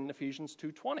about in Ephesians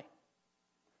 2:20.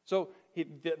 So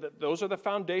those are the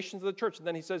foundations of the church. And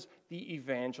then he says the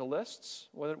evangelists.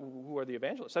 Who are the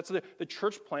evangelists? That's the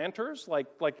church planters, like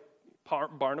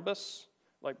Barnabas,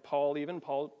 like Paul even.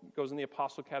 Paul goes in the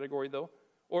apostle category, though.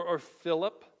 Or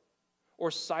Philip,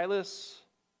 or Silas,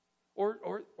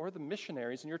 or the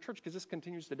missionaries in your church, because this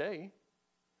continues today.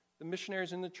 The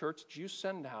missionaries in the church that you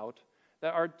send out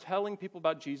that are telling people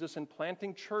about Jesus and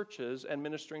planting churches and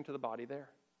ministering to the body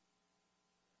there.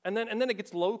 And then it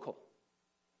gets local.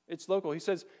 It's local. He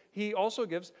says he also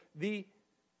gives the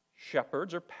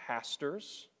shepherds or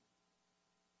pastors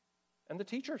and the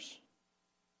teachers.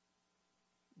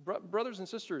 Brothers and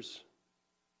sisters,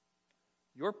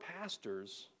 your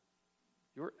pastors,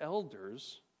 your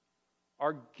elders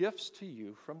are gifts to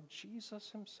you from Jesus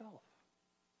himself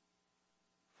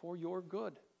for your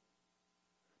good.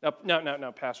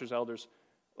 Now, pastors, elders,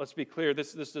 let's be clear.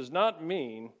 This does not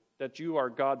mean that you are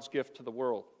God's gift to the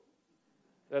world.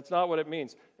 That's not what it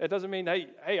means. It doesn't mean,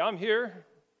 hey, I'm here.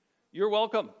 You're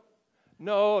welcome.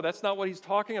 No, that's not what he's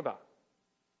talking about.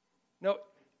 No,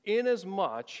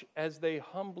 inasmuch as they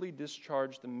humbly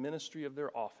discharge the ministry of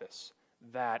their office,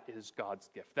 that is God's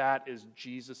gift. That is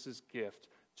Jesus' gift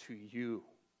to you,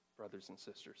 brothers and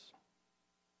sisters.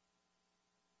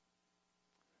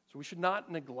 So we should not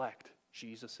neglect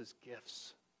Jesus'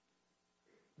 gifts.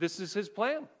 This is his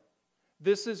plan.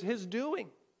 This is his doing.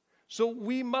 So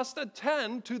we must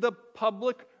attend to the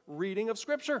public reading of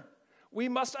Scripture. We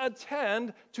must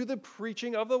attend to the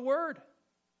preaching of the Word.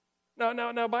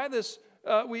 Now by this,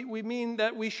 we mean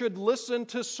that we should listen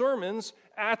to sermons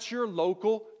at your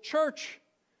local church.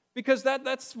 Because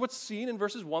that's what's seen in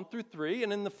verses 1 through 3,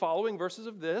 and in the following verses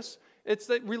of this, it's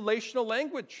that relational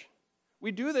language.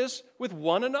 We do this with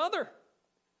one another.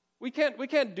 We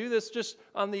can't do this just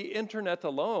on the internet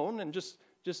alone and just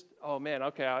oh man,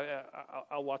 okay,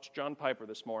 I'll watch John Piper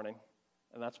this morning,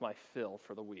 and that's my fill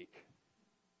for the week.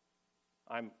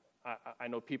 I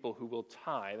know people who will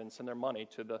tithe and send their money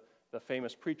to the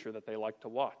famous preacher that they like to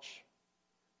watch.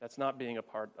 That's not being a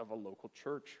part of a local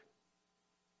church.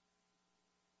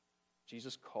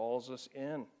 Jesus calls us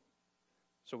in.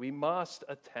 So we must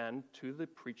attend to the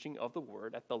preaching of the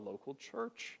word at the local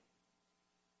church.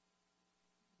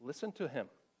 Listen to him.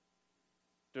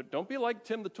 Don't be like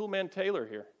Tim the Toolman Taylor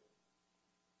here.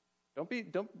 Don't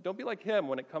be like him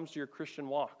when it comes to your Christian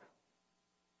walk.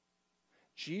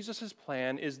 Jesus'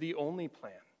 plan is the only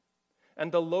plan.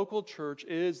 And the local church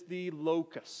is the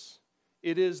locus.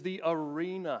 It is the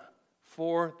arena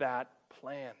for that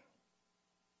plan.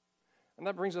 And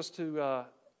that brings us to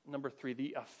number 3,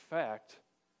 the effect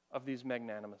of these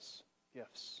magnanimous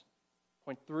gifts.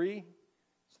 Point 3 is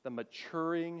the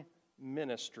maturing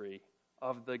ministry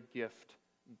of the gift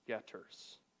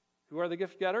getters. Who are the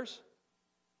gift getters?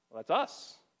 Well, that's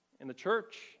us in the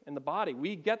church, in the body.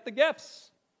 We get the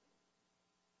gifts.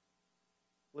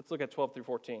 Let's look at 12 through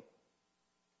 14.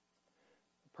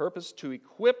 The purpose to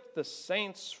equip the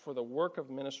saints for the work of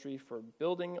ministry, for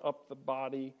building up the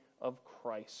body of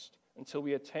Christ, until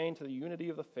we attain to the unity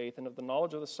of the faith and of the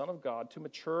knowledge of the Son of God, to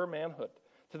mature manhood,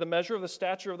 to the measure of the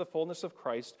stature of the fullness of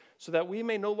Christ, so that we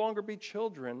may no longer be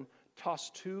children,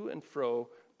 tossed to and fro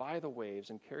by the waves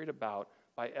and carried about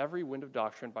by every wind of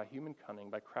doctrine, by human cunning,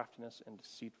 by craftiness and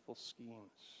deceitful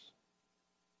schemes.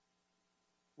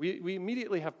 We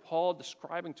immediately have Paul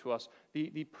describing to us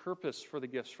the purpose for the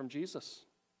gifts from Jesus.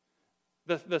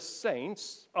 The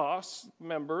saints, us,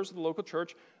 members of the local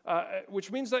church,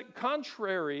 which means that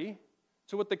contrary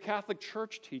to what the Catholic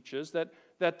Church teaches, that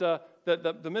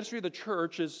the ministry of the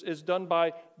church is done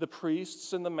by the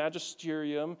priests and the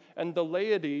magisterium, and the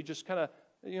laity just kind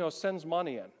of sends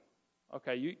money in.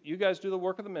 Okay, you guys do the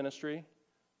work of the ministry.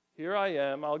 Here I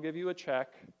am. I'll give you a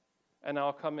check, and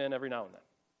I'll come in every now and then.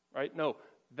 Right? No,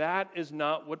 that is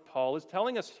not what Paul is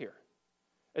telling us here.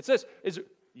 It says,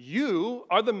 you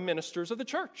are the ministers of the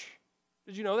church.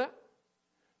 Did you know that?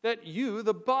 That you,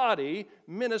 the body,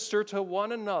 minister to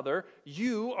one another.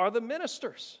 You are the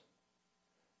ministers.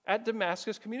 At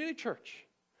Damascus Community Church,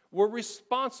 we're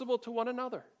responsible to one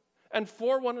another and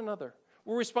for one another.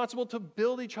 We're responsible to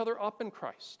build each other up in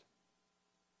Christ.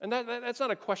 And that's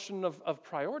not a question of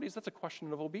priorities, that's a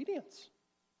question of obedience.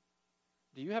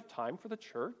 Do you have time for the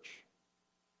church?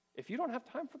 If you don't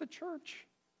have time for the church,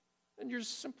 then you're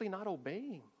simply not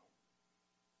obeying.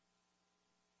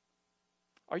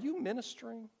 Are you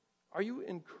ministering? Are you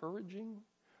encouraging?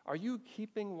 Are you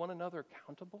keeping one another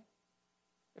accountable?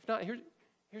 If not,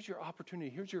 here's your opportunity.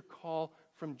 Here's your call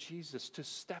from Jesus to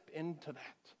step into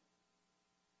that.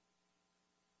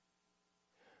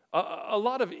 A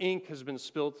lot of ink has been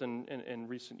spilt in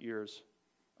recent years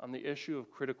on the issue of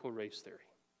critical race theory.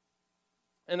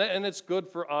 And it's good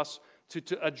for us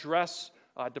to address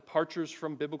departures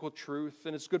from biblical truth,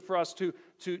 and it's good for us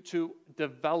to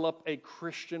develop a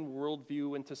Christian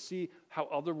worldview and to see how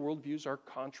other worldviews are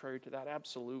contrary to that,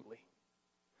 absolutely.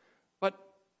 But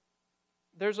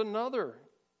there's another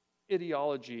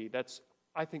ideology that's,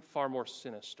 I think, far more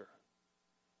sinister,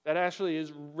 that actually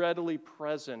is readily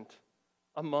present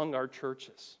among our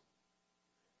churches.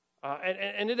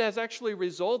 And it has actually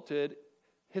resulted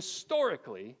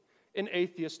historically in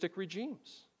atheistic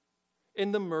regimes,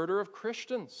 in the murder of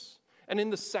Christians, and in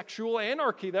the sexual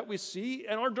anarchy that we see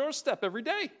on our doorstep every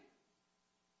day.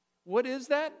 What is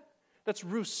that? That's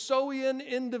Rousseauian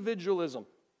individualism,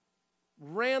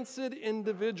 rancid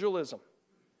individualism.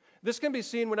 This can be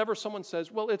seen whenever someone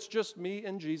says, well, it's just me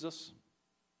and Jesus.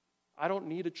 I don't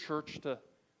need a church to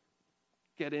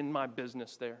get in my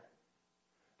business there.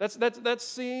 That's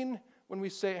seen when we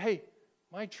say, hey,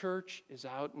 my church is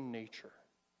out in nature.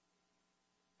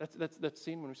 That's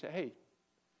seen when we say, hey,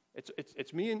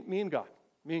 it's me and God,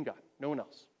 no one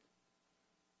else.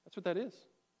 That's what that is.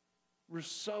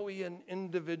 Rousseauian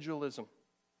individualism.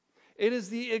 It is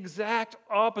the exact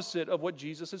opposite of what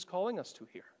Jesus is calling us to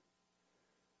here,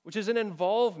 which is an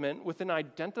involvement with an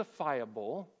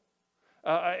identifiable,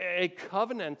 a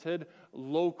covenanted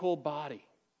local body.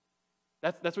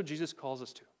 That's what Jesus calls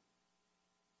us to.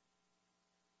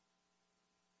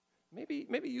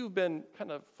 Maybe you've been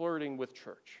kind of flirting with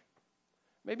church.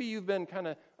 Maybe you've been kind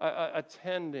of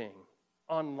attending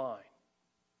online.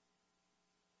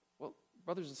 Well,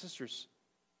 brothers and sisters,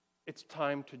 it's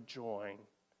time to join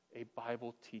a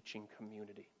Bible teaching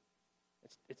community.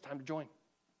 It's time to join.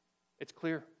 It's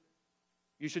clear.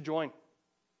 You should join.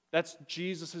 That's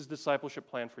Jesus' discipleship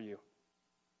plan for you.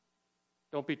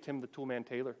 Don't be Tim the Toolman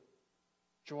Taylor.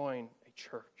 Join a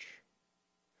church.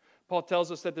 Paul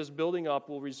tells us that this building up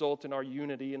will result in our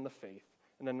unity in the faith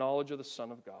and the knowledge of the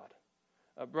Son of God.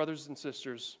 Brothers and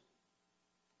sisters,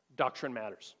 doctrine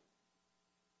matters.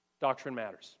 Doctrine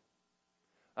matters.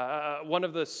 One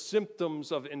of the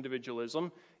symptoms of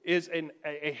individualism is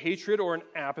a hatred or an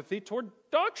apathy toward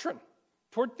doctrine,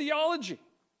 toward theology.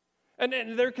 And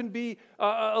there can be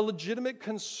a legitimate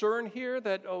concern here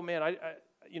that, oh man, I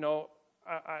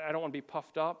don't want to be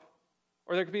puffed up.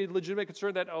 Or there could be a legitimate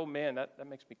concern that, oh man, that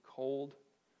makes me cold.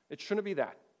 It shouldn't be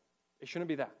that. It shouldn't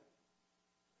be that.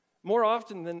 More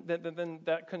often than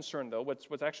that concern, though, what's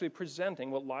actually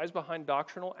presenting, what lies behind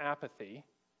doctrinal apathy,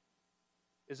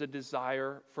 is a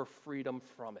desire for freedom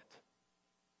from it.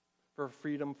 For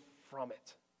freedom from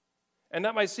it. And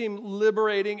that might seem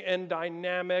liberating and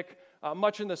dynamic,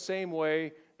 much in the same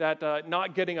way that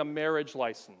not getting a marriage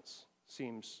license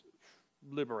seems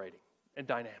liberating and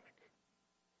dynamic.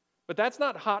 But that's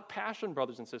not hot passion,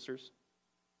 brothers and sisters.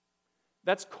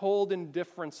 That's cold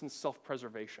indifference and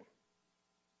self-preservation.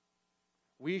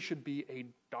 We should be a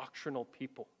doctrinal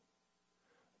people.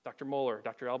 Dr.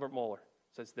 Albert Mohler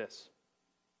says this: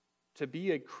 to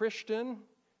be a Christian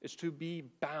is to be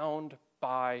bound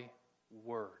by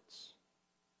words.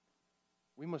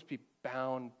 We must be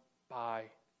bound by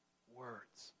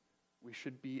words. We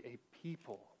should be a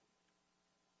people,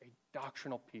 a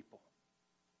doctrinal people,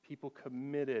 people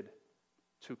committed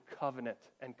to covenant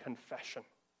and confession.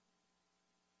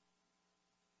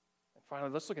 And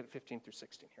finally, let's look at 15 through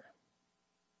 16 here.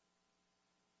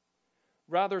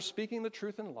 Rather, speaking the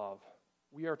truth in love,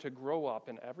 we are to grow up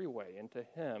in every way into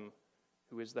Him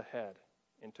who is the head,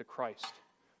 into Christ,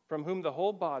 from whom the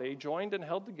whole body, joined and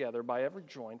held together by every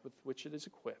joint with which it is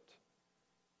equipped,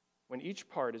 when each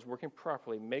part is working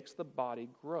properly, makes the body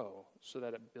grow so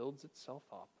that it builds itself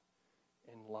up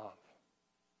in love.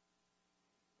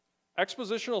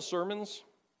 Expositional sermons,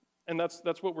 and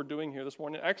that's what we're doing here this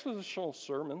morning, expositional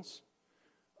sermons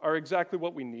are exactly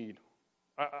what we need.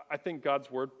 I think God's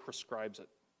Word prescribes it.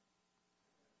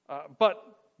 But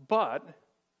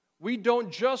we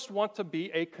don't just want to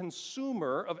be a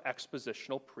consumer of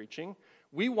expositional preaching.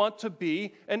 We want to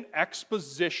be an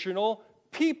expositional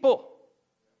people,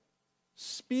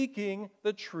 speaking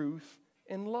the truth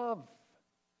in love.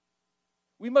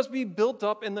 We must be built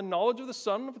up in the knowledge of the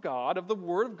Son of God, of the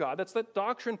Word of God. That's that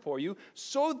doctrine for you,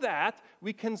 so that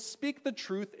we can speak the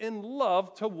truth in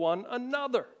love to one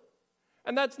another.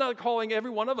 And that's not calling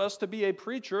every one of us to be a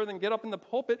preacher and then get up in the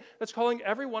pulpit. That's calling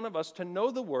every one of us to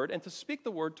know the Word and to speak the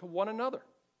Word to one another.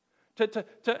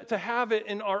 To have it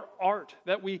in our art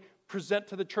that we present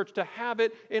to the church. To have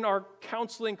it in our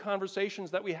counseling conversations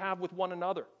that we have with one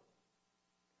another.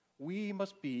 We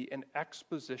must be an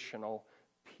expositional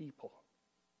people.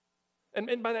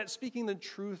 And by that, speaking the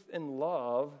truth in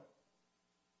love,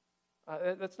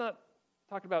 that's not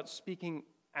talking about speaking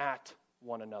at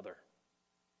one another.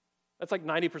 That's like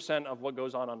 90% of what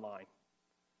goes on online.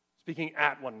 Speaking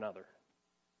at one another.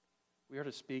 We are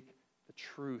to speak the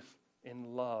truth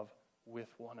in love with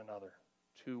one another,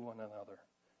 to one another,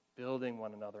 building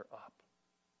one another up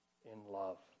in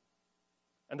love.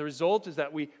 And the result is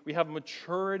that we have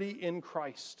maturity in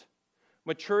Christ.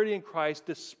 Maturity in Christ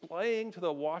displaying to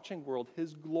the watching world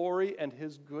His glory and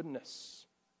His goodness.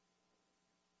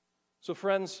 So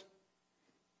friends,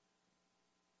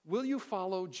 will you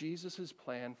follow Jesus'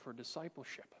 plan for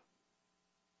discipleship?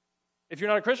 If you're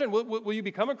not a Christian, will you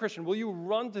become a Christian? Will you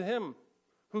run to Him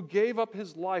who gave up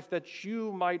His life that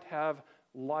you might have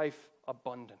life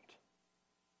abundant?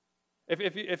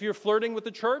 If you're flirting with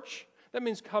the church, that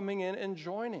means coming in and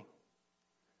joining.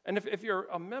 And if you're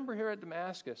a member here at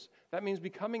Damascus, that means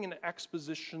becoming an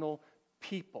expositional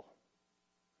people.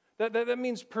 That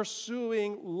means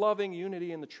pursuing loving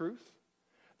unity in the truth.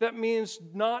 That means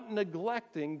not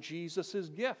neglecting Jesus'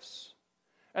 gifts.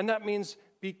 And that means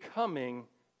becoming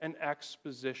an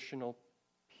expositional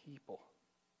people.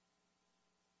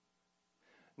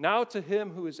 Now to Him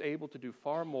who is able to do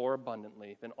far more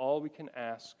abundantly than all we can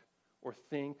ask or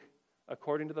think,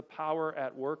 according to the power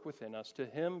at work within us, to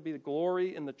Him be the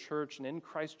glory in the church and in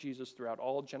Christ Jesus throughout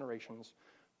all generations,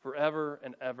 forever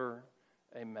and ever.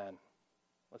 Amen.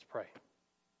 Let's pray.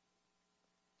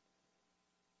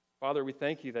 Father, we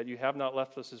thank You that You have not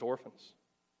left us as orphans.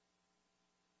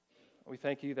 We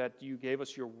thank You that You gave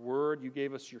us Your Word, You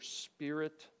gave us Your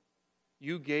Spirit,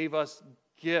 You gave us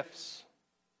gifts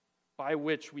by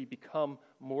which we become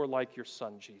more like Your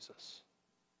Son, Jesus.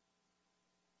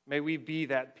 May we be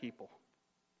that people.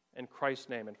 In Christ's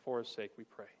name and for His sake we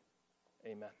pray.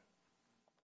 Amen.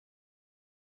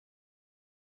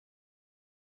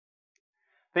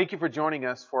 Thank you for joining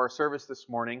us for our service this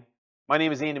morning. My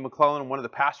name is Andy McClellan. I'm one of the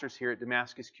pastors here at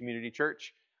Damascus Community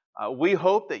Church. We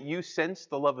hope that you sense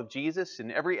the love of Jesus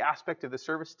in every aspect of the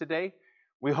service today.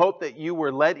 We hope that you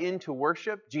were led into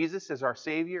worship Jesus as our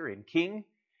Savior and King.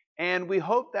 And we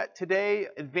hope that today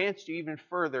advanced you even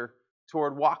further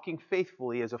toward walking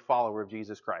faithfully as a follower of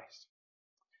Jesus Christ.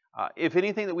 If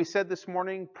anything that we said this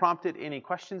morning prompted any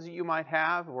questions that you might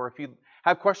have, or if you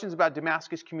have questions about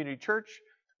Damascus Community Church,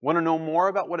 want to know more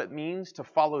about what it means to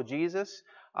follow Jesus,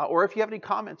 or if you have any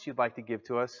comments you'd like to give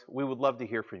to us, we would love to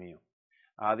hear from you.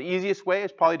 The easiest way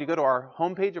is probably to go to our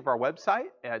homepage of our website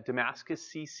at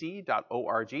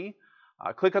damascuscc.org.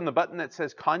 Click on the button that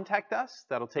says Contact Us.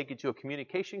 That'll take you to a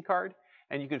communication card,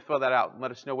 and you can fill that out and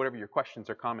let us know whatever your questions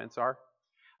or comments are.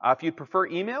 If you'd prefer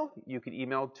email, you can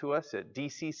email to us at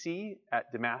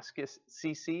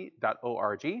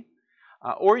dcc@damascuscc.org,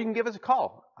 or you can give us a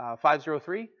call,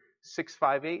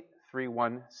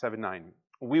 503-658-3179.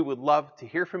 We would love to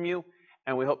hear from you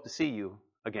and we hope to see you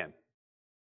again.